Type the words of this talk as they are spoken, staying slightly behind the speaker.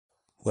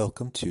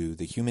Welcome to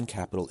the Human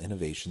Capital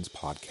Innovations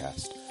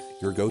Podcast,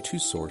 your go-to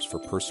source for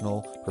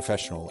personal,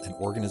 professional, and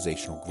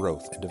organizational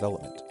growth and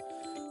development.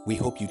 We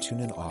hope you tune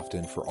in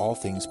often for all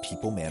things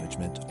people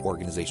management,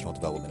 organizational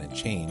development and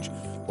change,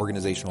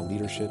 organizational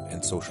leadership,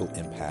 and social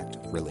impact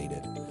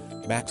related.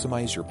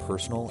 Maximize your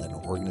personal and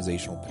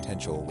organizational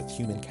potential with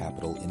Human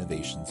Capital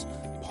Innovations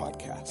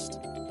Podcast.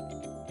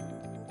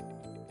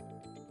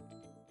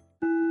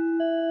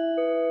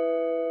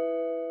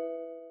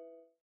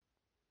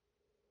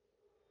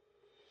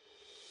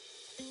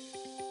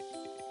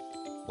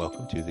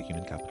 Welcome to the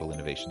Human Capital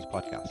Innovations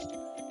Podcast.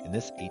 In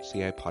this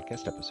HCI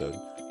podcast episode,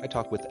 I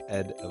talk with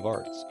Ed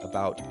Evarts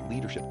about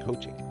leadership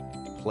coaching,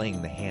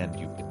 playing the hand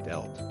you've been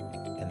dealt,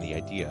 and the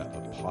idea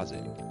of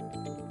pausing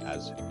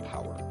as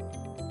power.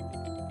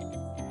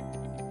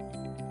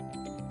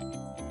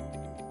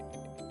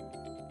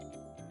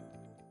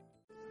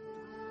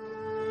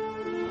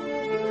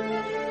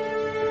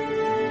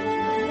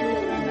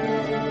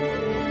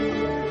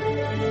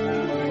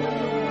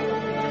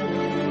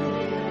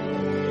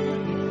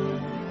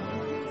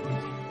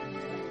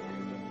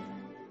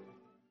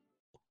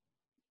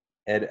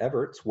 Ed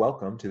Evarts,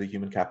 welcome to the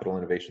Human Capital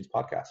Innovations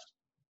Podcast.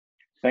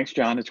 Thanks,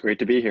 John. It's great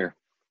to be here.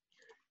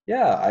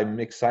 Yeah, I'm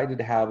excited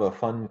to have a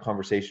fun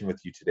conversation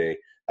with you today.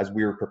 As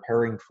we were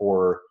preparing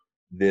for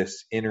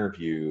this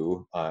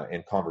interview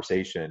and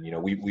conversation,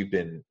 we've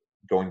been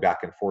going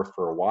back and forth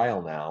for a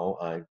while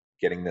now,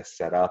 getting this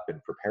set up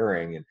and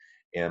preparing,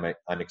 and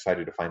I'm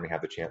excited to finally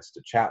have the chance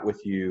to chat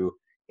with you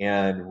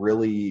and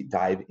really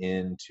dive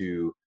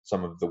into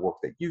some of the work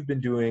that you've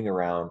been doing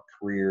around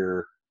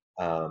career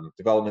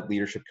development,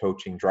 leadership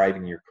coaching,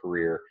 driving your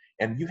career.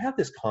 And you have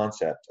this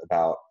concept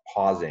about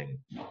pausing,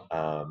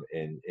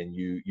 and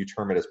you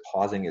term it as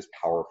pausing is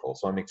powerful.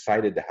 So I'm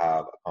excited to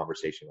have a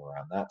conversation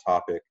around that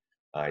topic.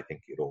 I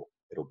think it'll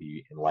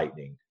be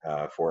enlightening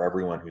for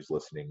everyone who's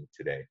listening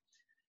today.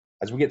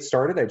 As we get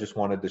started, I just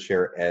wanted to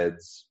share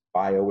Ed's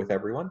bio with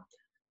everyone.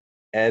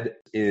 Ed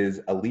is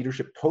a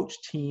leadership coach,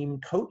 team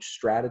coach,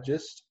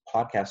 strategist,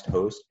 podcast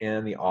host,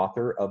 and the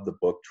author of the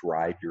book,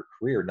 Drive Your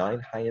Career, 9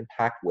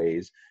 High-Impact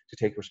Ways to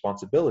Take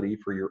Responsibility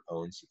for Your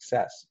Own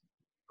Success,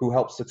 who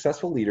helps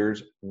successful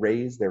leaders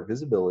raise their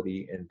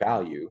visibility and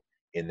value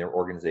in their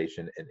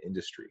organization and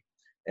industry.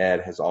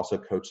 Ed has also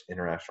coached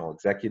international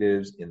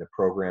executives in the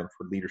program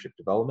for leadership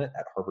development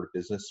at Harvard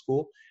Business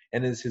School,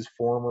 and in his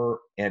former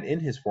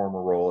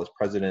role as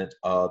president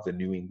of the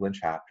New England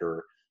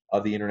chapter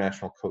of the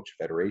International Coach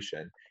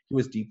Federation, he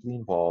was deeply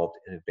involved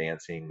in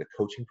advancing the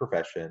coaching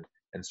profession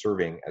and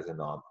serving as a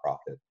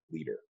nonprofit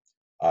leader.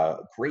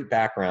 Great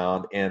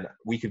background, and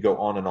we could go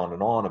on and on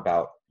and on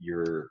about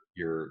your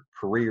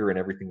career and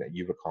everything that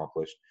you've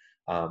accomplished.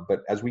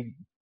 But as we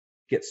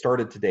get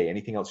started today,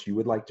 anything else you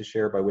would like to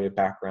share by way of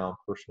background,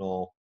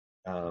 personal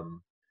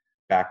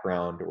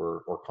background,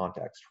 or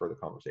context for the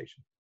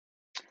conversation?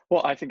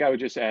 Well, I think I would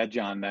just add,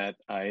 John, that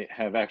I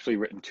have actually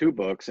written 2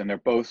 books, and they're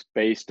both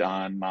based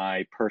on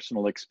my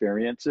personal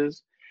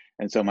experiences.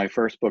 And so my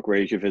first book,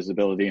 Raise Your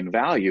Visibility and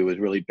Value, is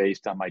really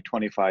based on my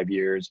 25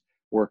 years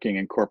working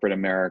in corporate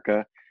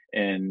America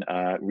in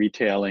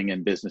retailing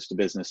and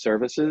business-to-business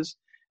services.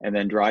 And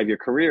then Drive Your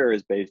Career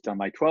is based on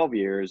my 12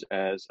 years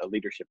as a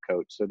leadership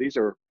coach. So these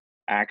are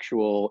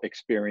actual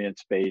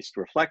experience-based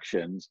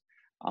reflections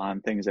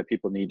on things that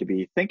people need to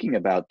be thinking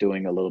about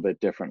doing a little bit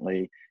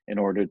differently in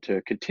order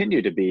to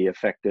continue to be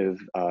effective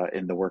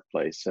in the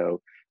workplace. So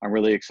I'm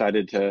really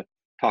excited to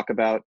talk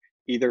about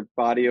either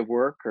body of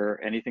work or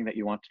anything that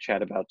you want to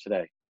chat about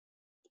today.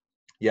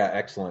 Yeah,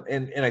 excellent.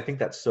 And I think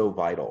that's so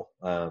vital.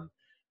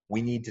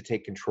 We need to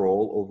take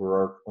control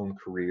over our own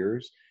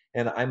careers.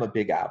 And I'm a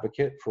big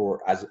advocate for,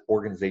 as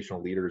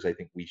organizational leaders, I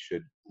think we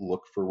should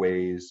look for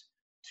ways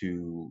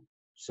to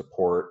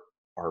support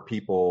our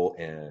people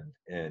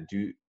and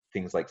do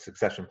things like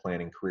succession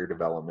planning, career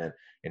development,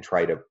 and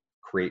try to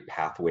create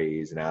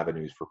pathways and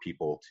avenues for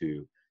people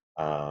to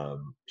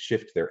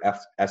shift their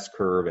S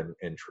curve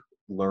and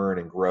learn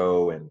and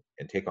grow and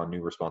take on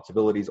new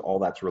responsibilities. All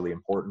that's really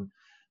important.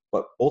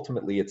 But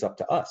ultimately, it's up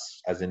to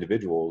us as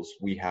individuals.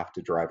 We have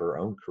to drive our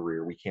own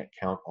career. We can't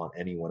count on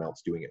anyone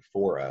else doing it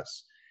for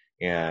us.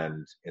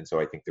 And so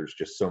I think there's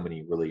just so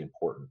many really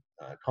important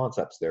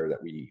concepts there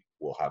that we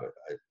will have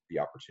the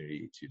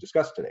opportunity to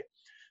discuss today.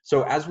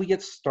 So as we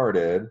get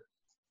started,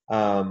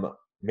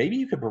 maybe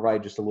you could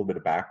provide just a little bit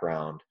of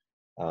background.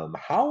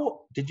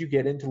 How did you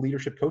get into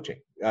leadership coaching?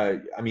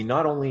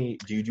 Not only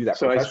do you do that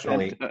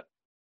professionally,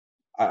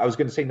 I was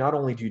going to say, not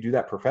only do you do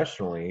that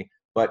professionally,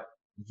 but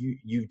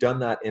you've done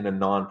that in a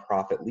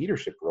nonprofit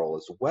leadership role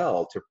as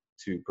well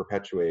to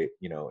perpetuate,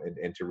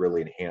 and to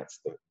really enhance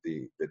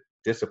the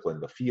discipline,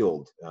 the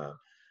field,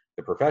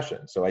 the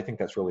profession. So I think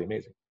that's really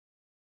amazing.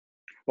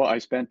 Well, I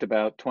spent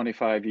about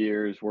 25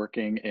 years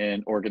working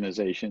in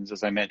organizations,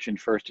 as I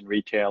mentioned, first in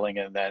retailing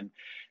and then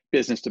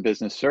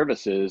business-to-business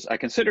services. I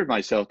considered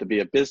myself to be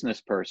a business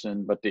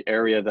person, but the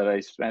area that I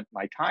spent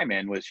my time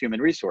in was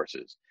human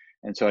resources.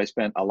 And so I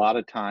spent a lot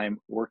of time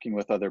working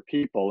with other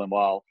people. And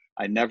while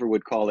I never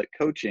would call it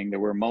coaching, there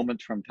were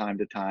moments from time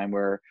to time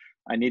where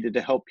I needed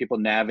to help people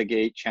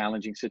navigate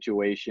challenging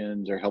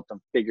situations or help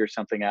them figure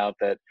something out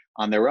that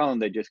on their own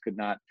they just could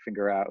not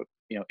figure out,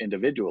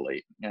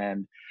 individually.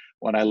 And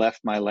when I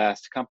left my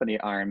last company,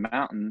 Iron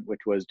Mountain,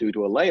 which was due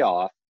to a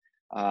layoff,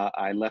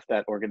 I left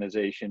that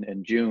organization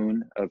in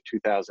June of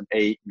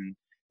 2008. And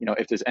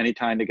if there's any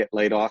time to get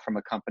laid off from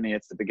a company,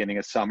 it's the beginning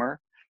of summer.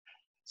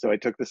 So I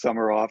took the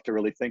summer off to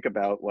really think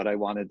about what I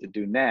wanted to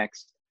do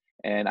next.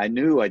 And I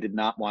knew I did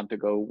not want to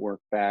go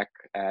work back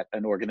at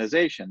an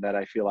organization that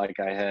I feel like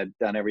I had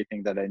done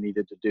everything that I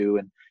needed to do.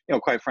 And,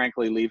 quite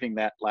frankly, leaving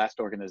that last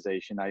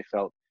organization, I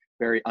felt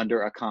very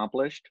under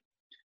accomplished.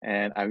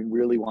 And I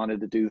really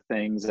wanted to do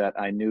things that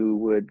I knew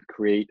would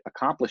create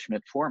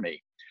accomplishment for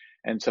me.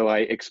 And so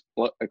I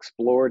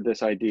explored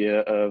this idea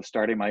of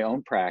starting my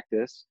own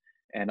practice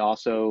and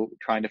also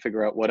trying to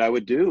figure out what I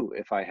would do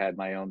if I had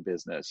my own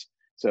business.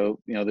 So,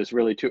 there's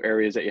really two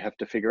areas that you have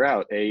to figure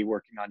out: A,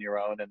 working on your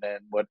own, and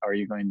then what are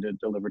you going to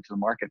deliver to the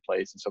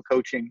marketplace? And so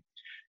coaching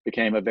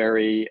became a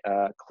very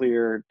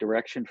clear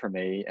direction for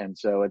me. And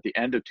so at the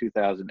end of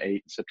 2008,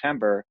 in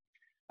September,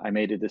 I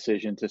made a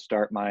decision to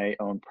start my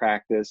own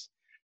practice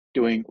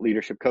doing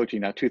leadership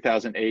coaching. Now,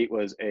 2008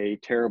 was a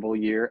terrible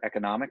year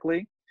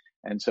economically.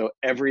 And so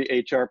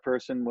every HR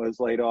person was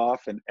laid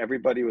off and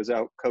everybody was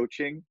out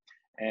coaching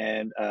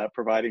and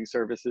providing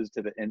services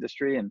to the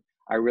industry. And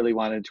I really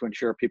wanted to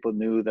ensure people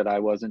knew that I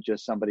wasn't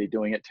just somebody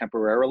doing it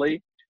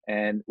temporarily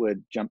and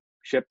would jump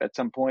ship at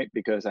some point,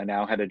 because I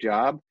now had a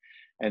job.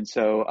 And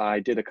so I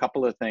did a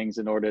couple of things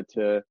in order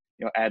to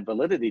add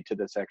validity to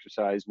this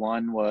exercise.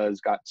 One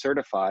was got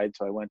certified.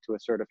 So I went to a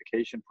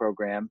certification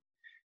program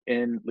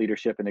in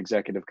leadership and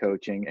executive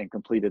coaching and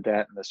completed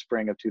that in the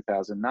spring of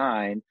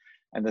 2009.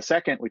 And the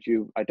second, which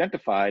you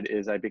identified,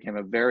 is I became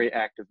a very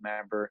active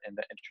member in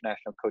the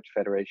International Coach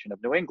Federation of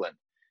New England,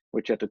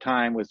 which at the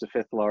time was the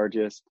fifth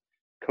largest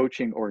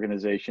coaching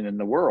organization in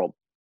the world.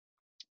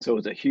 So it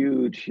was a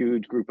huge,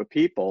 huge group of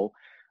people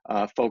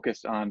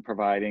focused on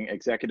providing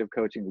executive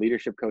coaching,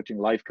 leadership coaching,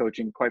 life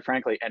coaching, quite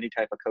frankly, any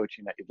type of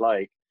coaching that you'd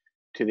like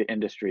to the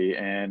industry.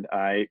 And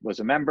I was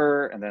a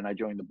member, and then I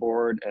joined the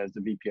board as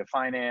the VP of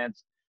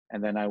Finance,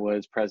 and then I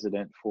was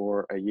president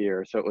for a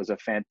year. So it was a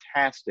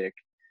fantastic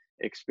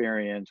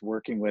experience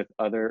working with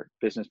other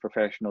business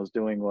professionals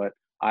doing what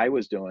I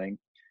was doing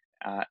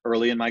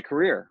early in my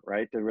career,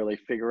 right? To really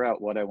figure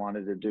out what I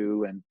wanted to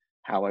do and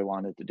how I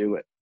wanted to do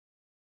it.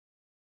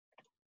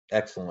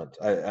 Excellent.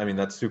 I mean,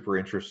 that's super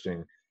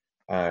interesting,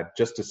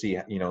 just to see,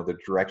 the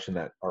direction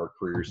that our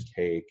careers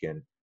take.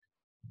 And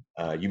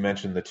you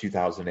mentioned the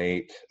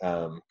 2008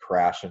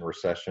 crash and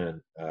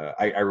recession.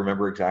 I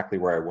remember exactly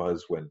where I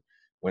was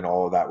when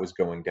all of that was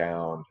going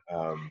down.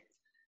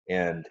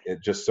 And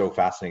it's just so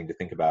fascinating to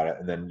think about it.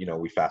 And then,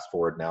 we fast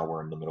forward, now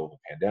we're in the middle of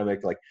a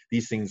pandemic. Like,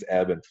 these things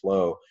ebb and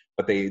flow,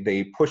 but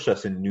they push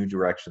us in new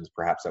directions,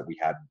 perhaps that we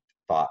hadn't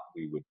thought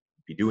we would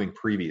be doing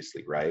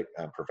previously, right?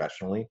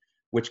 Professionally,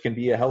 which can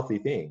be a healthy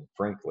thing,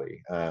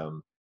 frankly.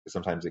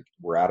 Sometimes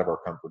we're out of our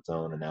comfort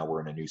zone, and now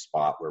we're in a new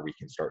spot where we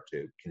can start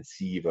to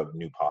conceive of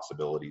new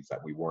possibilities that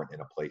we weren't in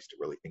a place to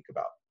really think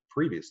about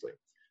previously.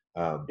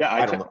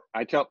 Yeah,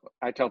 I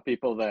tell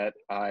people that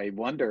I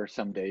wonder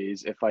some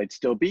days if I'd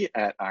still be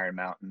at Iron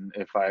Mountain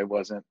if I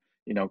wasn't,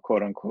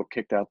 quote unquote,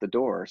 kicked out the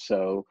door.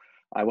 So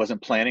I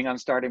wasn't planning on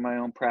starting my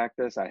own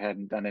practice. I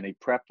hadn't done any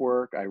prep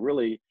work. I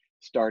really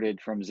started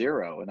from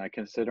zero, and I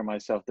consider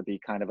myself to be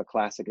kind of a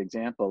classic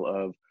example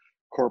of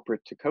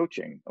corporate to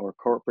coaching or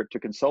corporate to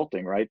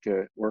consulting, right?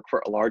 To work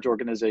for a large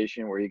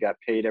organization where you got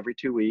paid every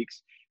 2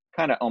 weeks,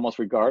 kind of almost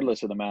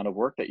regardless of the amount of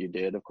work that you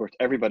did. Of course,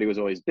 everybody was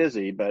always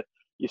busy, but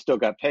you still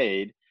got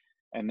paid.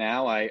 And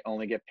now I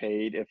only get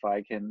paid if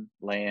I can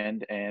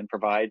land and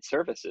provide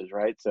services,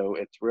 right? So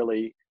it's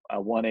really a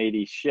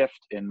 180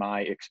 shift in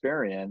my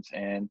experience,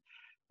 and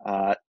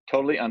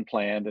totally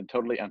unplanned and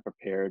totally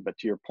unprepared. But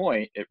to your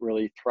point, it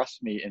really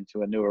thrust me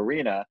into a new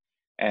arena.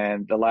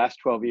 And the last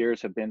 12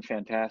 years have been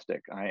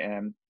fantastic. I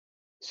am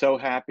so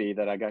happy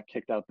that I got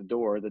kicked out the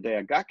door. The day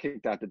I got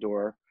kicked out the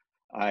door,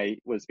 I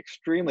was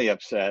extremely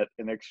upset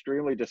and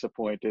extremely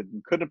disappointed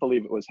and couldn't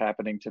believe it was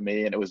happening to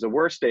me. And it was the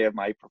worst day of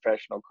my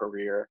professional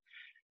career.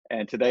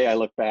 And today I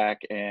look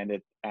back and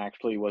it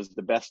actually was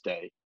the best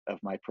day of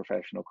my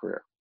professional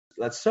career.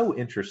 That's so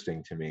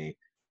interesting to me.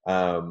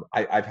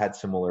 I've had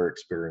similar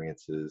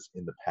experiences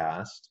in the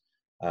past,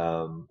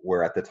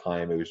 where at the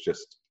time it was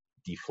just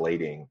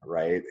deflating,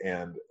 right?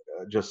 And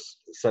just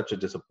such a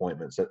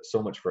disappointment,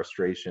 so much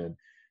frustration.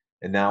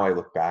 And now I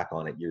look back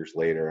on it years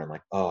later, and I'm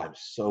like, oh, I'm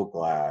so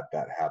glad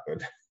that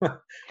happened.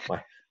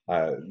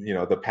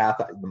 The path,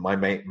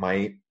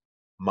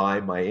 my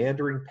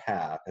meandering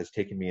path has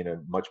taken me in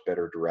a much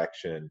better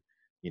direction,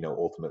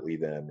 ultimately,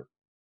 than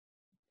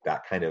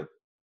that kind of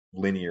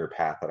linear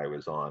path that I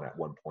was on at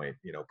one point,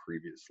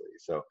 previously.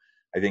 So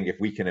I think if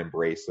we can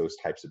embrace those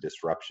types of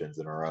disruptions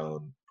in our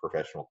own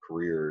professional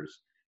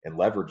careers and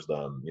leverage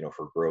them,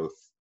 for growth,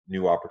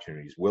 new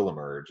opportunities will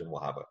emerge, and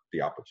we'll have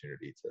the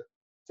opportunity to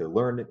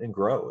learn and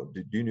grow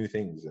and do new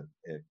things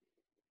and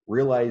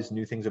realize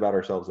new things about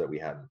ourselves that we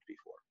hadn't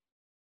before.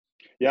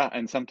 Yeah,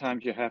 and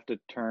sometimes you have to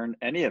turn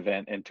any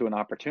event into an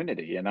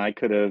opportunity. And I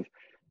could have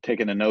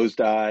taken a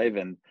nosedive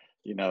and,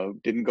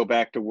 didn't go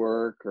back to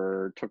work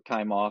or took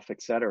time off,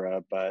 et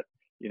cetera. But,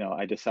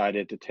 I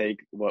decided to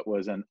take what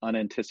was an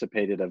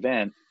unanticipated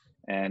event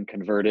and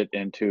convert it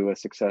into a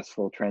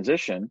successful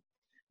transition,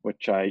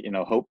 which I,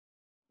 hope,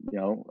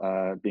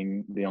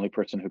 being the only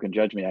person who can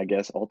judge me, I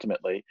guess,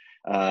 ultimately,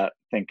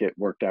 think it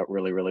worked out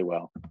really, really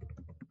well.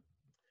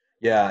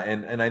 Yeah,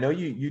 and I know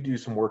you do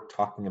some work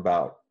talking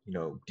about,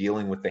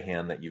 dealing with the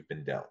hand that you've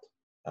been dealt.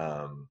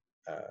 Um,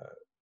 uh,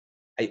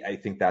 I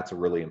think that's a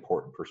really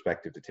important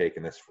perspective to take,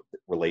 and this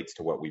relates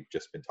to what we've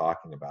just been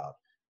talking about.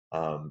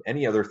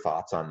 Any other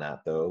thoughts on that,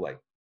 though? Like,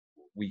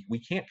 we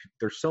can't.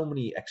 There's so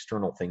many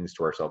external things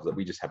to ourselves that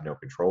we just have no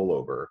control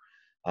over,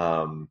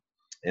 um,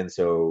 and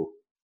so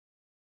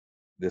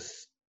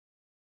this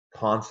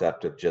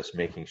concept of just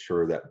making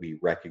sure that we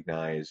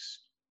recognize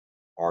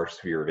our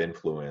sphere of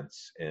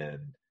influence and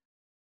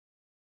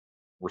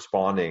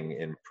responding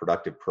in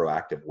productive,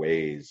 proactive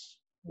ways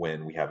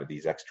when we have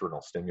these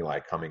external stimuli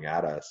coming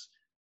at us,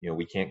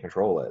 we can't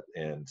control it.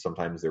 And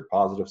sometimes they're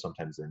positive,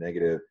 sometimes they're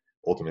negative.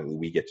 Ultimately,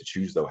 we get to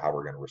choose, though, how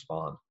we're going to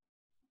respond.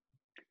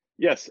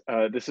 Yes,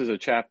 this is a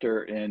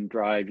chapter in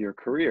Drive Your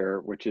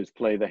Career, which is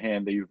play the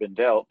hand that you've been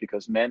dealt,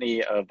 because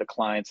many of the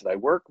clients that I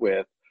work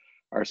with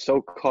are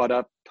so caught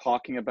up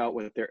talking about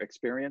what they're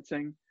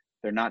experiencing,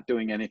 they're not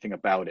doing anything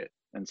about it.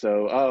 And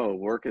so, oh,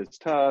 work is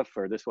tough,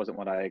 or this wasn't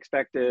what I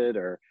expected,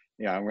 or,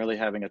 I'm really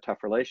having a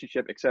tough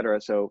relationship, et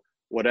cetera. So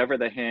whatever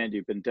the hand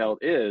you've been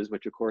dealt is,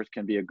 which of course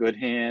can be a good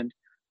hand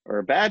or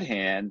a bad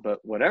hand, but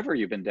whatever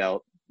you've been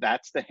dealt,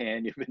 that's the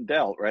hand you've been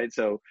dealt, right?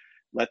 So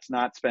let's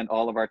not spend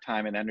all of our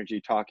time and energy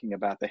talking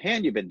about the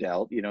hand you've been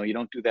dealt. You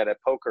don't do that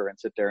at poker and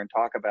sit there and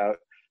talk about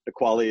the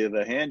quality of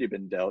the hand you've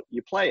been dealt.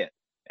 You play it.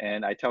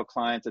 And I tell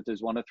clients that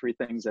there's one of three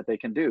things that they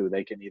can do.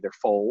 They can either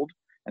fold,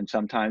 and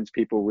sometimes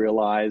people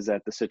realize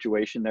that the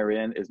situation they're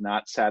in is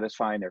not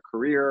satisfying their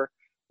career,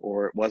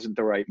 or it wasn't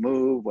the right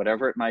move,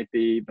 whatever it might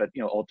be. But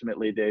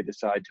ultimately they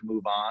decide to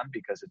move on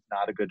because it's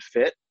not a good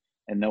fit.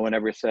 And no one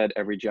ever said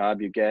every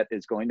job you get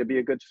is going to be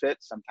a good fit.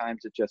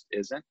 Sometimes it just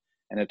isn't,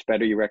 and it's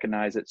better you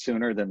recognize it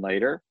sooner than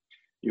later.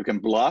 You can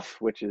bluff,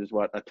 which is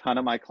what a ton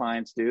of my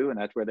clients do, and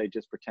that's where they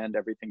just pretend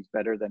everything's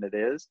better than it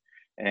is,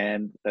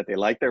 and that they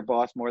like their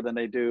boss more than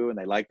they do, and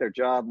they like their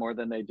job more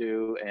than they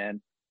do,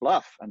 and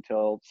bluff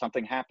until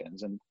something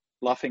happens. And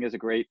bluffing is a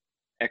great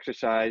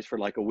exercise for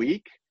like a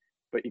week,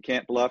 but you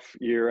can't bluff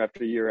year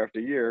after year after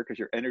year, because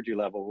your energy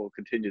level will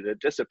continue to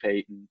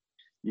dissipate and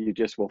you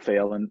just will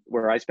fail. And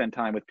where I spend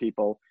time with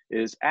people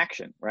is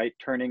action, right?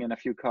 Turning in a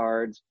few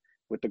cards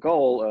with the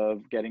goal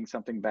of getting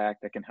something back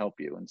that can help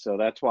you. And so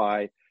that's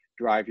why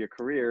Drive Your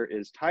Career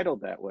is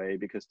titled that way,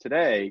 because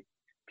today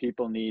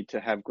people need to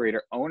have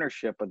greater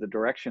ownership of the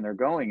direction they're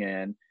going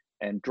in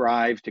and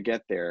drive to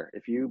get there.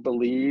 If you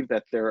believe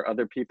that there are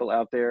other people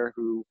out there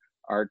who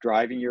are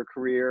driving your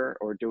career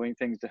or doing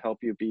things to help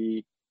you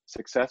be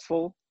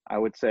successful, I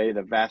would say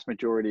the vast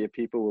majority of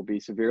people will be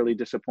severely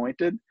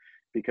disappointed,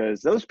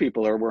 because those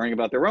people are worrying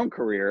about their own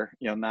career,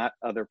 not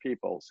other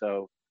people.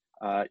 So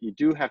you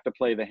do have to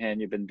play the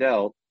hand you've been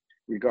dealt,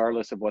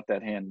 regardless of what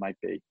that hand might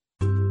be.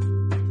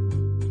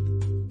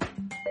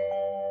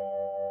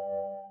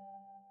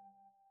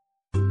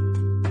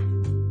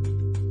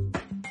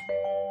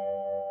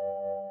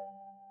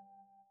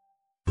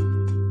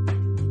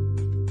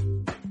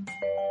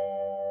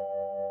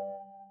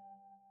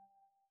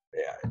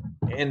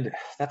 Yeah, and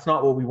that's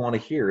not what we want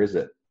to hear, is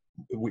it?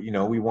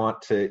 We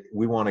want to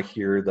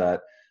hear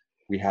that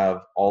we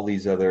have all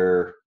these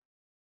other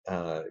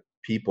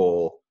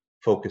people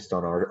focused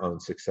on our own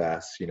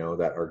success,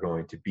 that are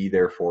going to be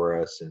there for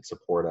us and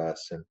support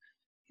us.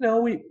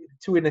 And, we,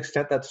 to an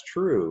extent, that's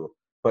true.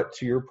 But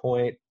to your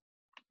point,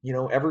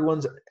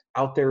 everyone's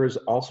out there is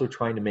also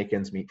trying to make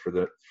ends meet for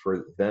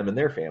them and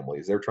their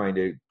families. They're trying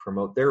to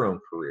promote their own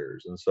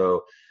careers. And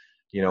so,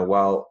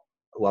 while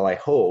I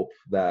hope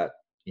that,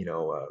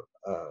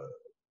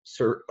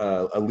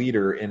 a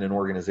leader in an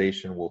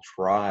organization will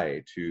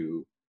try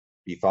to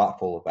be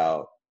thoughtful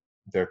about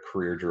their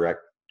career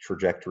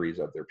trajectories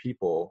of their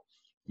people,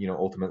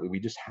 ultimately we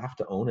just have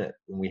to own it,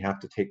 and we have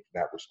to take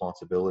that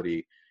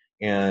responsibility.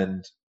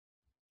 And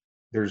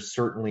there's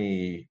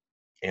certainly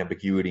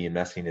ambiguity and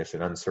messiness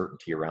and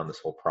uncertainty around this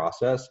whole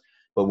process.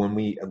 But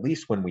at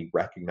least when we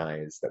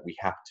recognize that we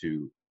have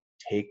to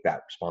take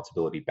that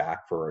responsibility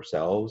back for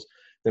ourselves,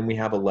 then we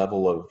have a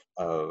level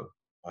of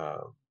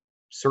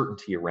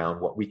certainty around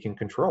what we can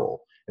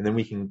control. And then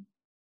we can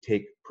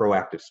take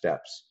proactive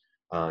steps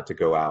to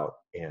go out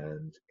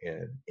and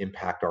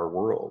impact our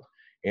world.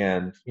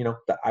 And,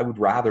 I would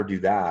rather do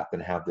that than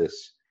have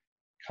this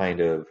kind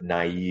of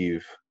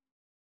naive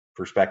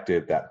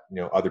perspective that,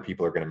 other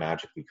people are going to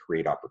magically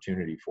create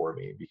opportunity for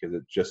me, because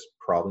it's just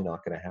probably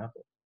not going to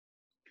happen.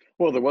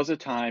 Well, there was a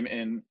time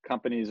in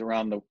companies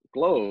around the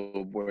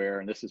globe where,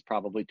 and this is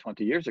probably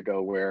 20 years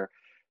ago, where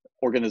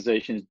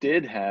organizations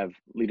did have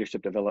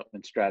leadership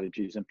development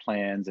strategies and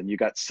plans, and you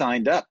got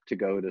signed up to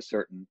go to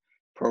certain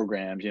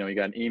programs. You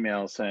got an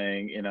email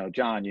saying,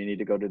 John, you need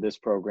to go to this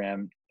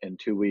program in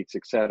 2 weeks,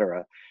 et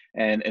cetera.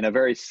 And in a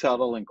very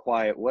subtle and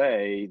quiet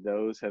way,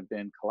 those have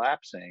been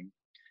collapsing.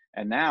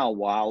 And now,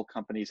 while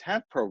companies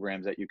have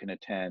programs that you can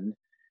attend,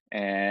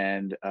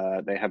 and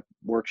they have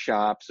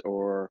workshops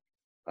or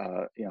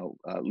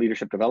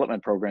leadership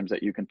development programs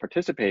that you can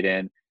participate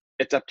in,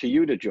 it's up to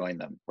you to join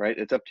them, right?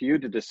 It's up to you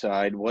to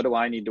decide, what do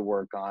I need to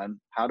work on?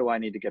 How do I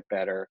need to get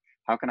better?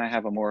 How can I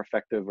have a more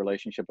effective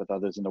relationship with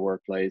others in the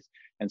workplace?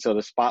 And so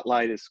the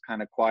spotlight is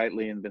kind of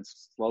quietly and been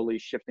slowly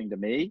shifting to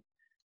me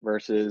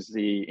versus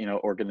the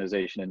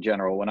organization in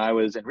general. When I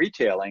was in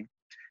retailing,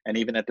 and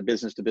even at the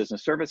business to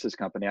business services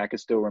company, I could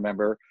still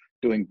remember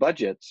doing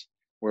budgets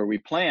where we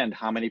planned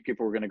how many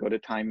people were going to go to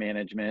time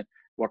management,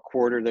 what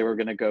quarter they were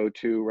going to go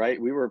to,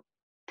 right? We were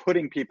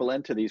putting people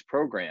into these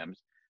programs.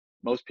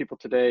 Most people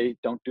today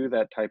don't do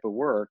that type of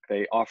work.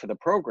 They offer the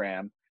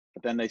program,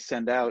 but then they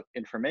send out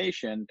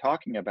information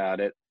talking about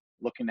it,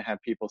 looking to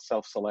have people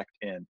self-select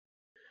in.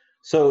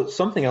 So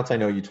something else I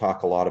know you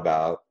talk a lot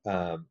about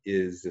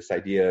is this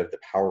idea of the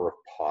power of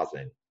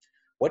pausing.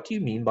 What do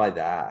you mean by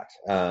that?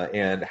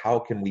 And how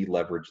can we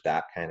leverage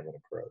that kind of an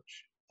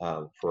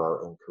approach for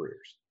our own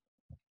careers?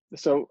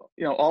 So,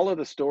 all of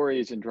the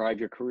stories in Drive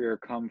Your Career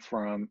come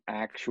from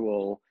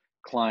actual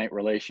client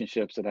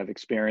relationships that I've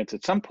experienced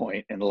at some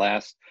point in the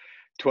last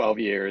 12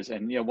 years.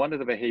 And, one of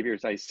the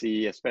behaviors I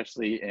see,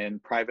 especially in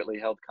privately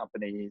held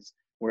companies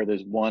where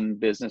there's one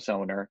business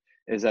owner,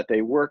 is that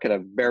they work at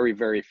a very,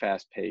 very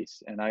fast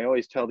pace. And I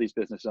always tell these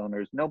business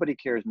owners, nobody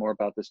cares more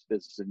about this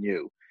business than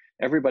you.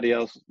 Everybody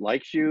else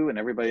likes you and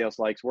everybody else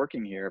likes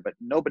working here, but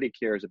nobody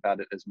cares about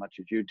it as much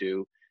as you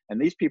do. And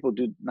these people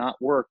do not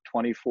work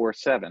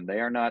 24/7. They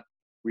are not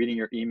reading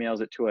your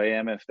emails at 2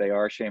 a.m. If they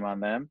are, shame on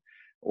them,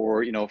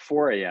 or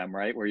 4 a.m.,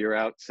 right, where you're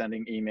out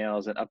sending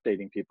emails and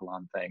updating people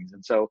on things.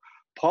 And so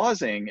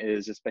pausing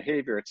is this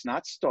behavior. It's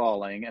not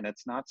stalling and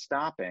it's not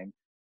stopping,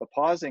 but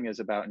pausing is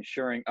about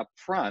ensuring up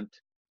front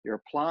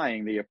you're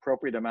applying the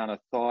appropriate amount of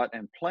thought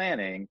and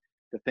planning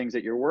to things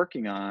that you're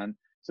working on.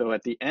 So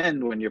at the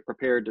end, when you're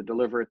prepared to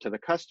deliver it to the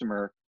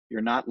customer,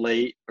 you're not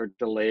late or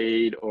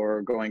delayed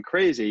or going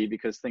crazy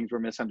because things were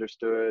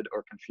misunderstood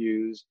or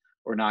confused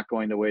or not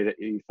going the way that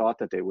you thought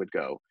that they would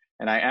go.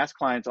 And I ask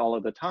clients all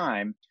of the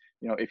time,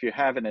 if you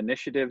have an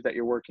initiative that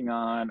you're working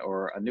on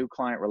or a new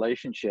client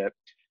relationship,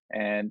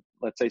 and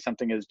let's say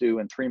something is due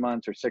in 3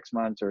 months or 6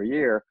 months or a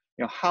year,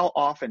 how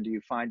often do you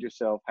find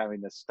yourself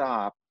having to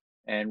stop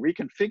and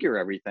reconfigure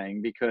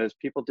everything because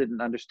people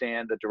didn't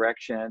understand the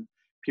direction?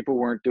 People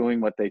weren't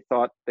doing what they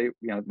thought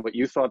what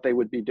you thought they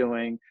would be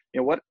doing,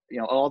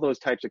 all those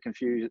types of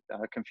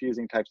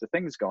confusing types of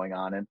things going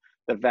on. And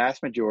the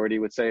vast majority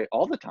would say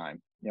all the time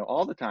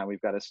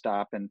we've got to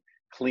stop and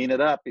clean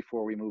it up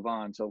before we move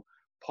on. So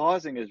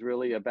pausing is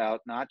really about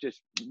not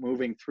just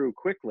moving through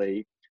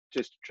quickly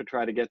just to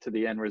try to get to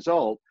the end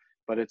result,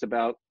 but it's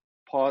about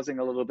pausing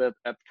a little bit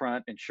up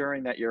front,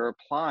 ensuring that you're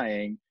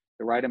applying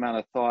the right amount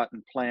of thought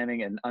and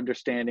planning and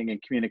understanding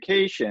and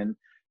communication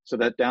so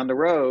that down the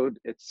road,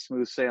 it's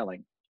smooth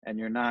sailing and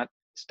you're not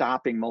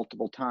stopping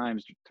multiple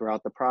times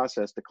throughout the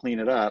process to clean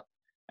it up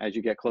as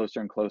you get closer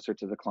and closer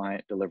to the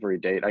client delivery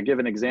date. I give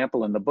an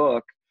example in the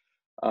book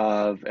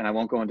of, and I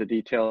won't go into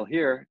detail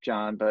here,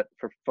 John, but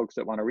for folks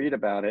that want to read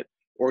about it,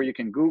 or you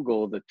can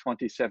Google the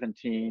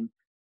 2017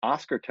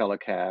 Oscar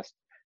telecast,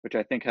 which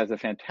I think has a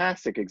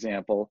fantastic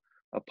example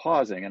of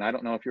pausing. And I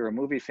don't know if you're a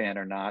movie fan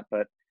or not,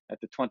 but at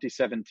the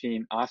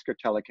 2017 Oscar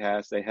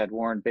telecast, they had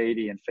Warren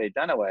Beatty and Faye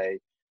Dunaway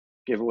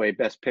give away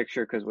Best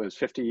Picture because it was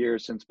 50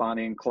 years since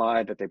Bonnie and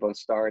Clyde that they both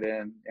starred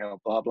in,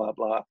 blah, blah,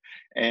 blah.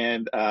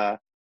 And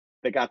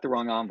they got the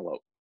wrong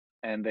envelope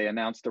and they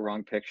announced the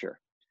wrong picture.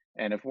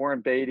 And if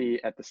Warren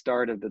Beatty at the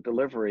start of the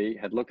delivery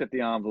had looked at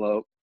the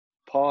envelope,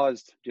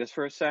 paused just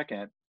for a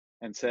second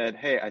and said,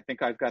 hey, I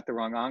think I've got the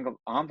wrong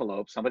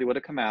envelope, somebody would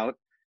have come out,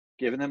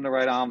 given him the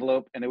right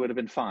envelope, and it would have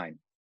been fine.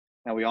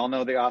 Now, we all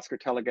know the Oscar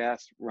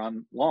telecasts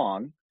run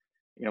long,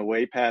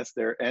 way past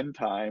their end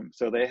time.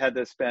 So they had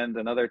to spend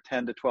another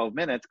 10 to 12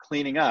 minutes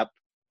cleaning up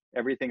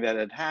everything that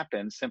had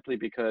happened simply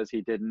because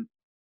he didn't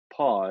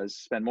pause,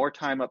 spend more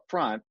time up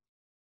front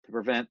to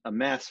prevent a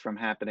mess from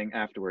happening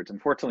afterwards.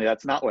 Unfortunately,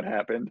 that's not what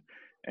happened.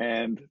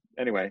 And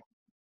anyway,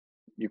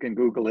 you can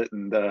Google it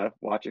and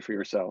watch it for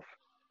yourself.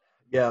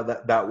 Yeah,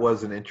 that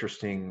was an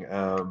interesting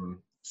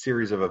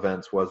series of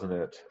events, wasn't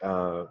it?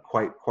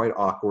 Quite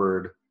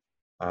awkward,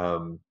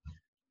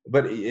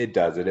 but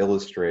it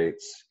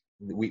illustrates.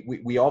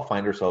 We all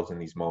find ourselves in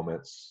these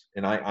moments,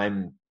 and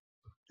I'm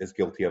as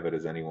guilty of it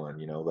as anyone.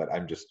 That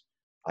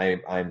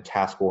I'm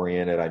task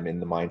oriented. I'm in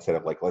the mindset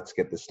of like, let's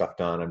get this stuff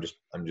done.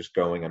 I'm just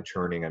going. I'm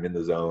churning. I'm in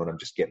the zone. I'm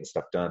just getting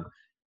stuff done.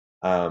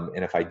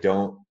 And if I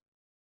don't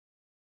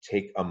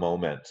take a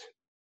moment,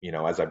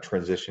 as I'm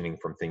transitioning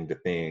from thing to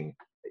thing,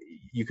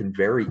 you can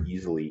very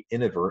easily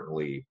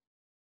inadvertently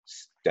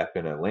step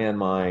in a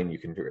landmine. You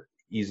can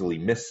easily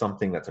miss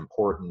something that's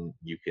important.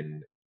 You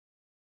can,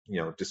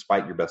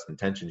 despite your best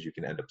intentions, you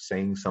can end up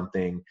saying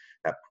something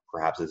that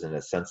perhaps isn't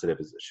as sensitive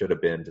as it should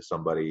have been to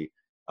somebody.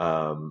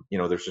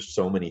 There's just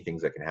so many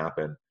things that can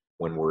happen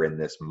when we're in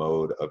this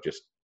mode of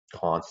just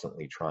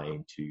constantly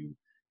trying to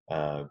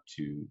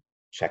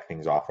check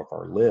things off of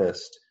our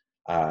list.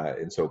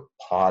 And so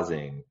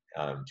pausing,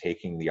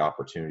 taking the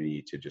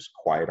opportunity to just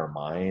quiet our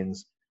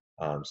minds,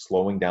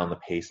 slowing down the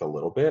pace a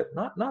little bit,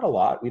 not a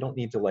lot. We don't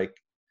need to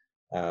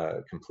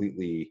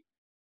completely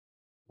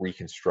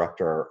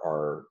reconstruct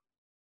our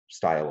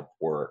style of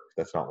work.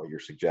 That's not what you're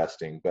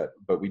suggesting, but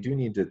we do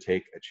need to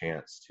take a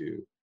chance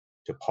to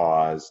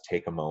pause,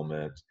 take a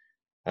moment,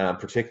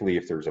 particularly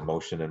if there's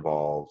emotion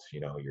involved.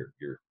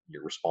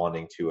 You're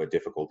responding to a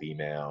difficult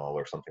email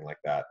or something like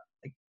that.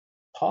 Like,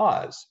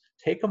 pause,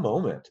 take a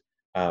moment,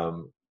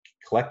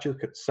 collect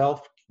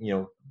yourself,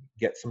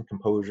 get some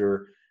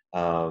composure,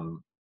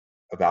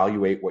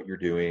 evaluate what you're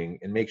doing,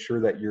 and make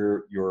sure that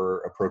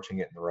you're approaching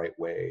it in the right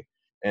way.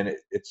 And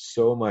it's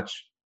so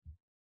much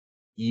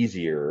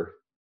easier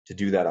to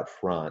do that up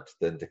front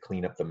than to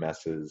clean up the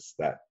messes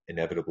that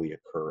inevitably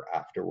occur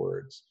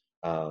afterwards.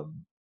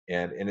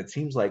 And it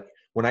seems like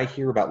when I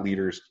hear about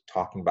leaders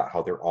talking about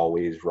how they're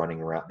always running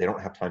around, they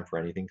don't have time for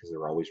anything because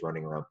they're always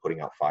running around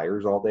putting out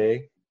fires all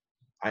day.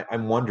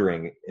 I'm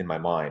wondering in my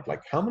mind,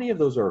 like, how many of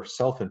those are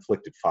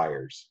self-inflicted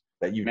fires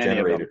that you've Many of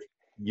them. generated?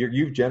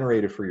 You've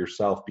generated for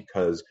yourself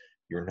because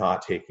you're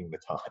not taking the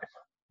time.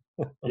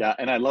 Yeah,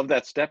 and I love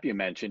that step you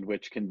mentioned,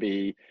 which can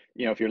be,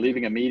 if you're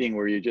leaving a meeting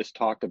where you just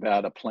talked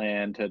about a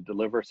plan to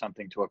deliver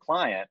something to a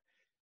client,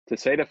 to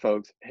say to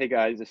folks, hey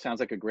guys, this sounds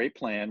like a great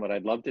plan. What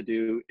I'd love to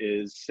do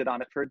is sit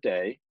on it for a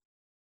day.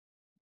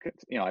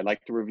 I'd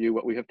like to review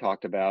what we have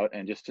talked about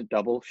and just to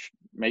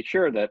make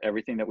sure that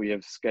everything that we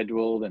have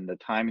scheduled and the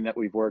timing that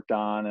we've worked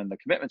on and the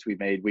commitments we've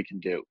made, we can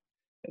do.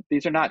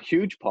 These are not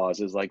huge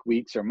pauses like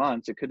weeks or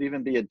months. It could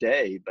even be a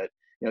day, but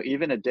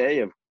even a day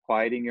of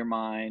quieting your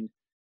mind,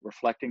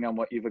 reflecting on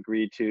what you've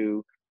agreed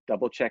to,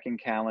 double checking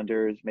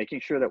calendars, making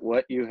sure that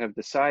what you have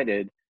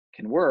decided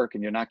can work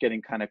and you're not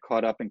getting kind of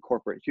caught up in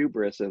corporate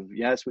hubris of,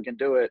 yes, we can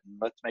do it and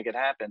let's make it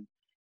happen,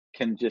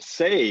 can just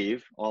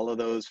save all of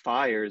those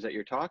fires that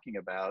you're talking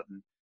about.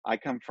 And I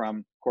come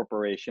from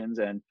corporations,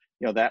 and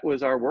that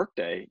was our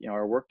workday.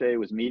 Our workday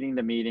was meeting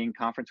to meeting,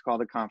 conference call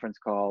to conference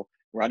call,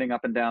 running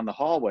up and down the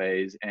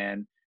hallways,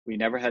 and we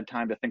never had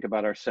time to think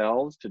about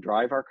ourselves to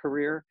drive our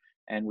career,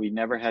 and we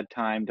never had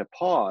time to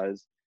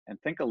pause and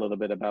think a little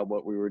bit about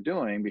what we were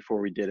doing before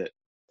we did it.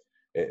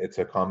 It's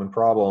a common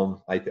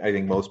problem. I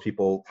think most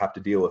people have to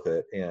deal with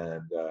it,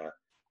 and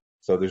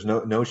so there's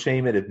no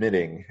shame in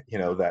admitting,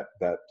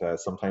 that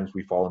sometimes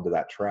we fall into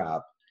that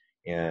trap,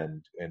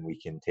 and we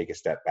can take a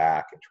step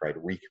back and try to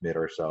recommit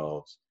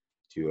ourselves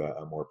to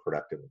a more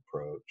productive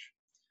approach.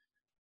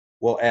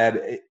 Well,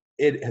 Ed,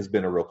 it has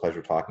been a real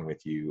pleasure talking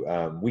with you.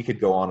 We could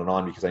go on and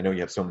on because I know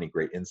you have so many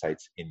great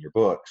insights in your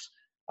books,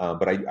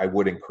 but I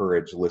would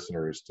encourage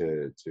listeners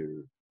to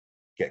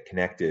get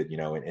connected,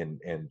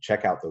 and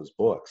check out those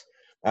books.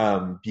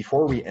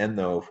 Before we end,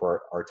 though,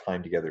 for our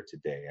time together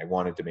today, I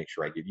wanted to make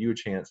sure I give you a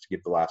chance to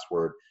give the last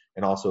word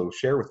and also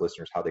share with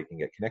listeners how they can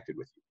get connected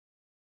with you.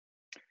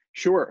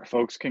 Sure.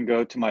 Folks can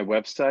go to my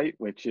website,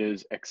 which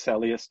is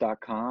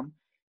excellius.com,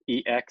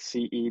 EXCELLIUS,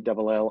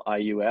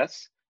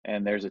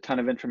 and there's a ton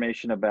of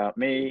information about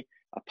me.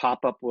 A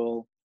pop-up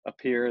will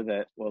appear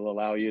that will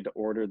allow you to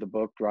order the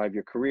book, Drive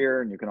Your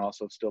Career, and you can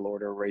also still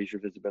order Raise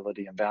Your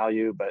Visibility and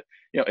Value. But,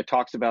 it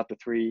talks about the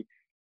three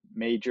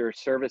major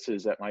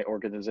services that my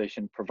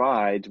organization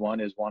provides. One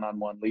is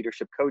one-on-one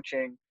leadership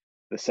coaching.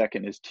 The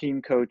second is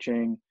team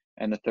coaching.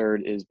 And the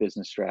third is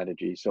business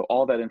strategy. So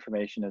all that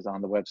information is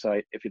on the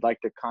website. If you'd like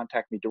to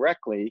contact me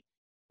directly,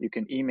 you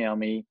can email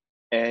me,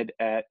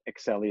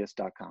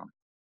 ed@excellius.com.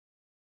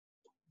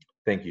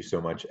 Thank you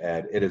so much,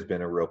 Ed. It has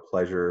been a real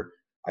pleasure.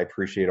 I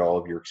appreciate all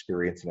of your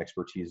experience and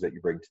expertise that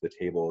you bring to the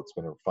table. It's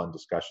been a fun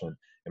discussion,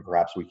 and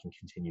perhaps we can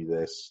continue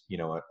this,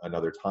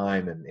 another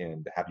time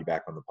and have you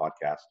back on the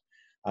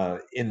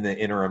podcast. In the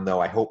interim, though,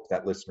 I hope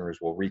that listeners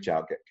will reach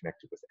out, get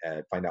connected with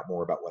Ed, find out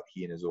more about what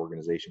he and his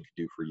organization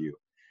can do for you.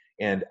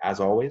 And as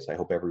always, I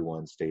hope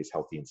everyone stays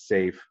healthy and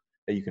safe,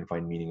 that you can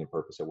find meaning and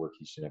purpose at work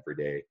each and every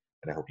day.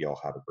 And I hope you all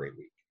have a great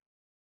week.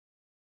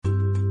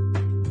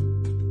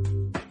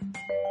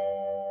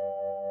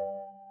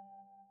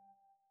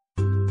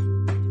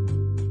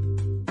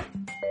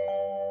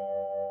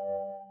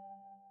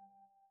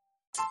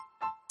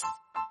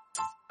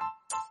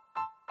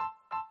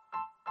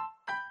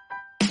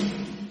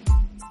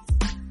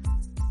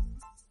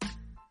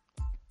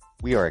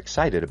 We are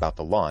excited about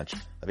the launch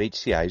of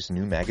HCI's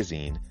new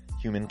magazine,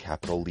 Human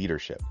Capital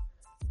Leadership.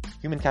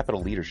 Human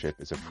Capital Leadership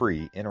is a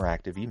free,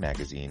 interactive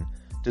e-magazine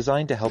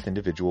designed to help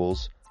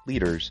individuals,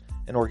 leaders,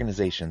 and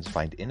organizations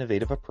find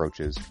innovative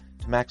approaches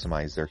to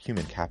maximize their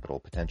human capital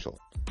potential.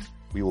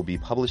 We will be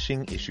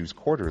publishing issues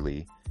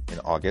quarterly in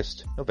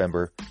August,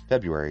 November,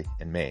 February,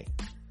 and May.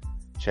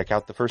 Check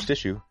out the first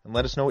issue and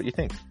let us know what you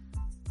think.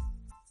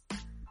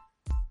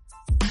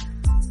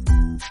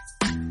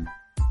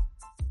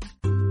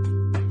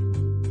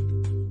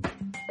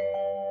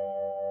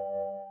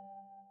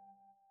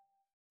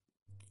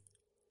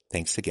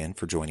 Thanks again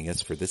for joining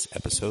us for this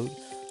episode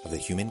of the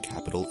Human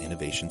Capital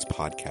Innovations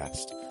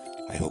Podcast.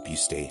 I hope you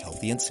stay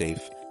healthy and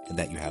safe and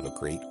that you have a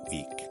great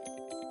week.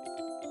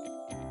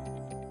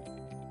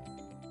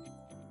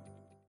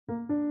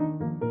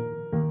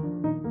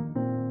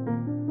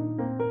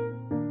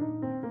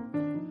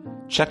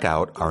 Check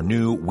out our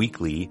new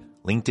weekly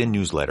LinkedIn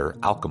newsletter,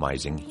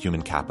 Alchemizing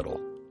Human Capital,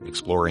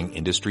 exploring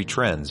industry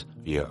trends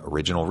via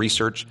original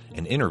research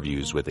and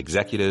interviews with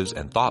executives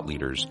and thought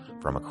leaders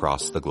from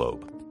across the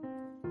globe.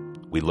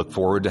 We look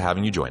forward to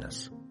having you join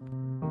us.